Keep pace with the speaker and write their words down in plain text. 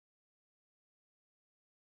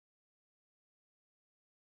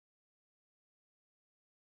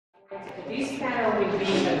This panel will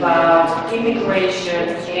be about immigration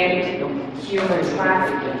and human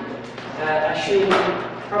trafficking. I should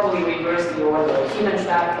probably reverse the order: human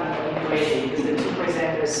trafficking and immigration, because the two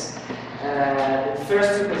presenters, the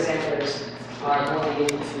first two presenters, are more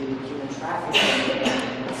related to human trafficking,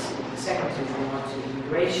 and the second two more to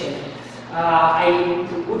immigration. I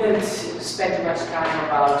wouldn't spend too much time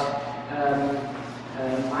about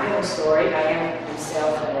my own story. I am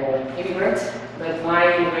myself an immigrant. But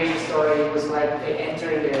my immigration story was like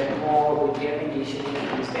entering a mall with air conditioning.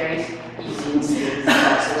 It was very easy and simple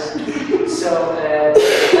process. So, to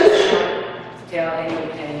tell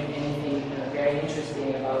anything very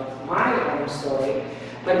interesting about my own story.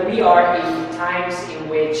 But we are in times in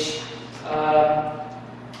which a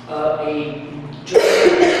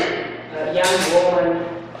German young woman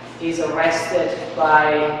is arrested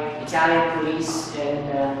by Italian police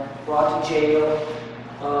and brought to jail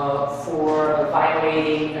for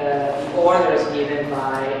violating the orders given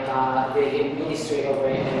by the Ministry of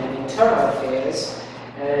Internal Affairs,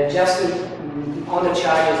 just on the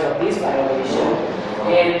charges of this violation,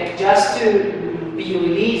 and just to be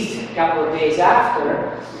released a couple of days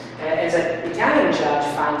after, as an Italian judge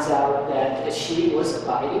finds out that she was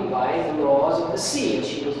abiding by the laws of the sea, and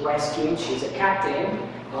she was rescuing. She's a captain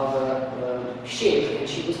of a ship, and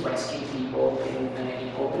she was rescuing people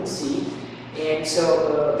in open sea. And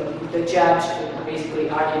so the judge basically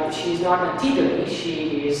argued that she's not Antigone,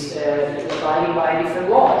 she is abiding by different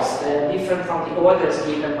laws, different from the orders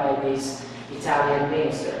given by this Italian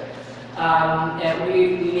minister. And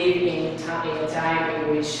we live in a time in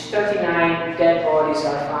which 39 dead bodies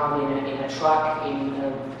are found in a truck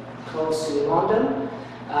close to London,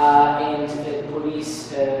 and the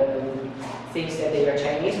police thinks that they are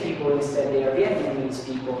Chinese people instead they are Vietnamese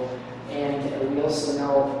people. And we also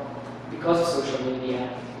know, because of social media,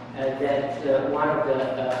 that one of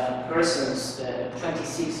the persons, the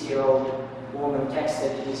 26-year-old woman,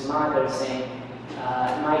 texted his mother saying,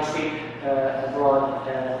 my trip abroad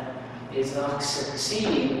is not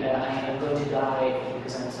succeeding, I'm going to die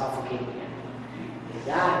because I'm suffocating, and he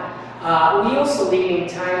died. We also live in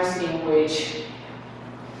times in which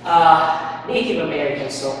Native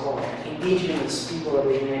Americans, so-called indigenous people of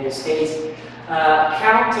the United States,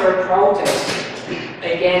 counter-protest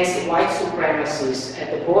against white supremacists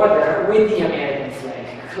at the border with the American flag,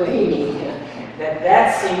 claiming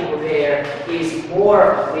that symbol there is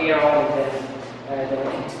more their own than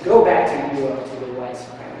to go back to Europe, to the white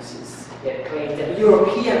supremacists that claim the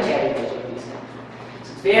European heritage of this country.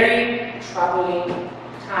 It's very troubling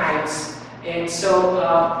times, and so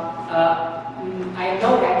I am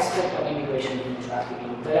no expert on immigration and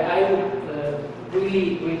trafficking, but I would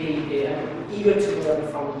really eager to learn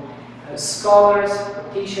from scholars,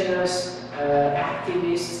 practitioners,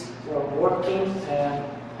 activists who are working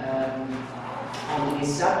on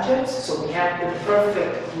these subjects. So we have the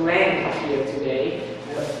perfect blend here today.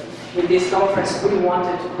 With this conference, we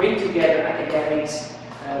wanted to bring together academics,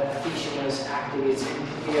 practitioners, activists, and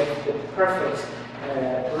we have the perfect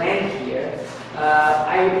blend here.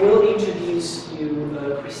 I will introduce you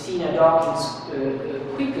Christina Dawkins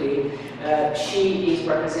quickly. She is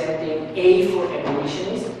representing A for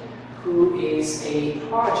Abolitionist, who is a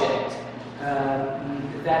project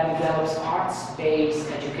that develops arts-based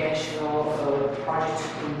educational projects to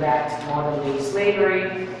combat modern-day slavery.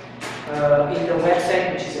 In the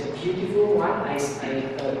website, which is a beautiful one, I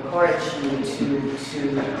encourage you to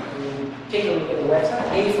take a look at the website,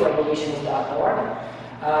 aforabolitionist.org.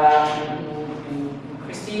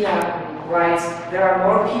 Christina writes, there are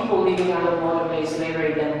more people living under modern-day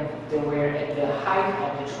slavery than there were at the height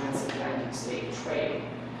of the transatlantic slave trade.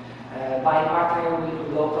 By partnering with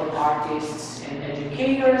local artists and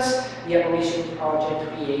educators, the Abolition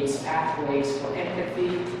Project creates pathways for empathy,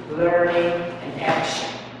 learning, and action.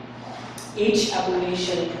 Each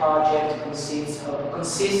abolition project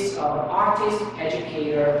consists of artist,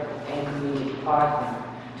 educator, and community partner.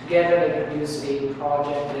 Together they produce a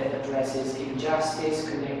project that addresses injustice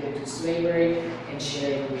connected to slavery and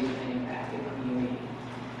shared with an impacted community.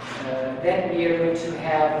 Then we are going to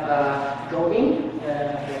have Govind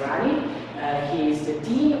Hirani. He is the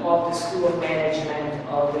Dean of the School of Management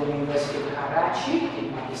of the University of Karachi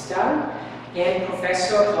in Pakistan and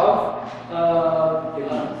Professor of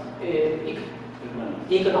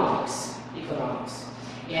economics.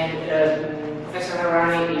 And Professor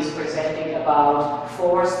Hirani is presenting about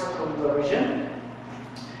forced conversion.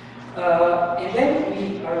 And then we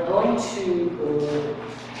are going to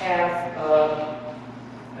have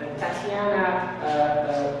Tatiana,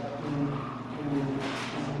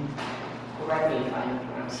 correct me if I'm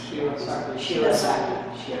pronouncing Shirasaki.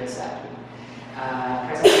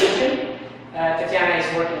 presentation. Tatiana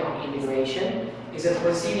is working on immigration, is a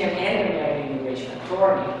Brazilian and American immigration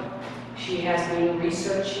attorney. She has been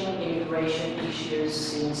researching immigration issues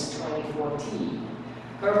since 2014.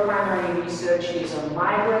 Her primary research is on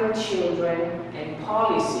migrant children and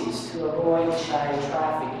policies to avoid child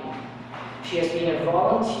trafficking. She has been a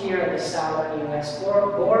volunteer at the southern U.S.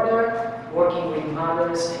 border, working with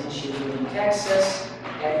mothers and children in Texas,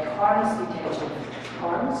 at Carnes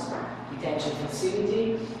Detention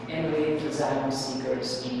Facility, and with asylum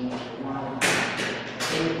seekers in Guatemala.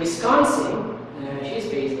 In Wisconsin, she's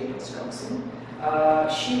based in Wisconsin,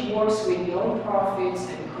 she works with non-profits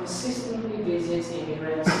and consistently visits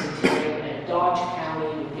immigrants detained at Dodge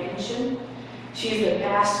County Detention. She is the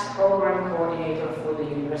past program coordinator for the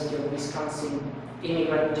University of Wisconsin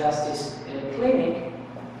Immigrant Justice Clinic.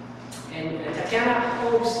 And Tatiana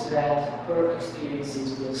hopes that her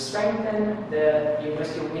experiences will strengthen the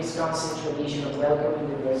University of Wisconsin tradition of welcoming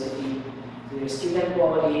diversity to the student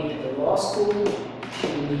body at the law school. She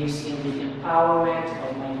believes in the empowerment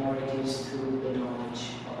of minorities through the knowledge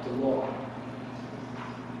of the law.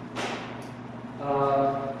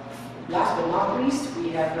 Last but not least, we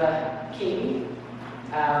have Katie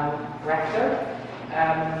Rector.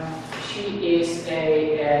 She is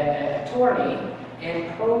an attorney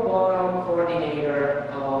and pro bono coordinator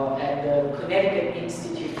at the Connecticut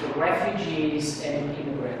Institute for Refugees and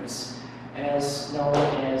Immigrants, as known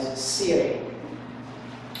as CIRI.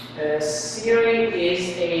 CIRI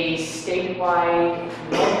is a statewide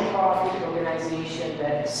non-profit organization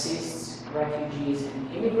that assists refugees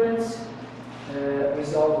and immigrants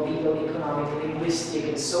resolve legal, economic, linguistic,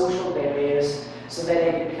 and social barriers so that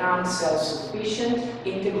they become self-sufficient,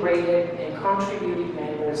 integrated, and contributing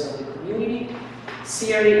members of the community.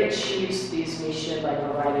 CIRI achieves this mission by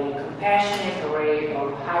providing a compassionate array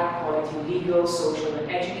of high-quality legal, social,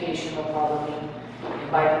 and educational programming,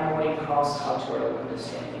 and by promoting cross-cultural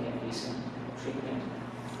understanding and decent treatment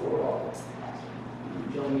for all.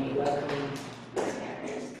 Join me in welcoming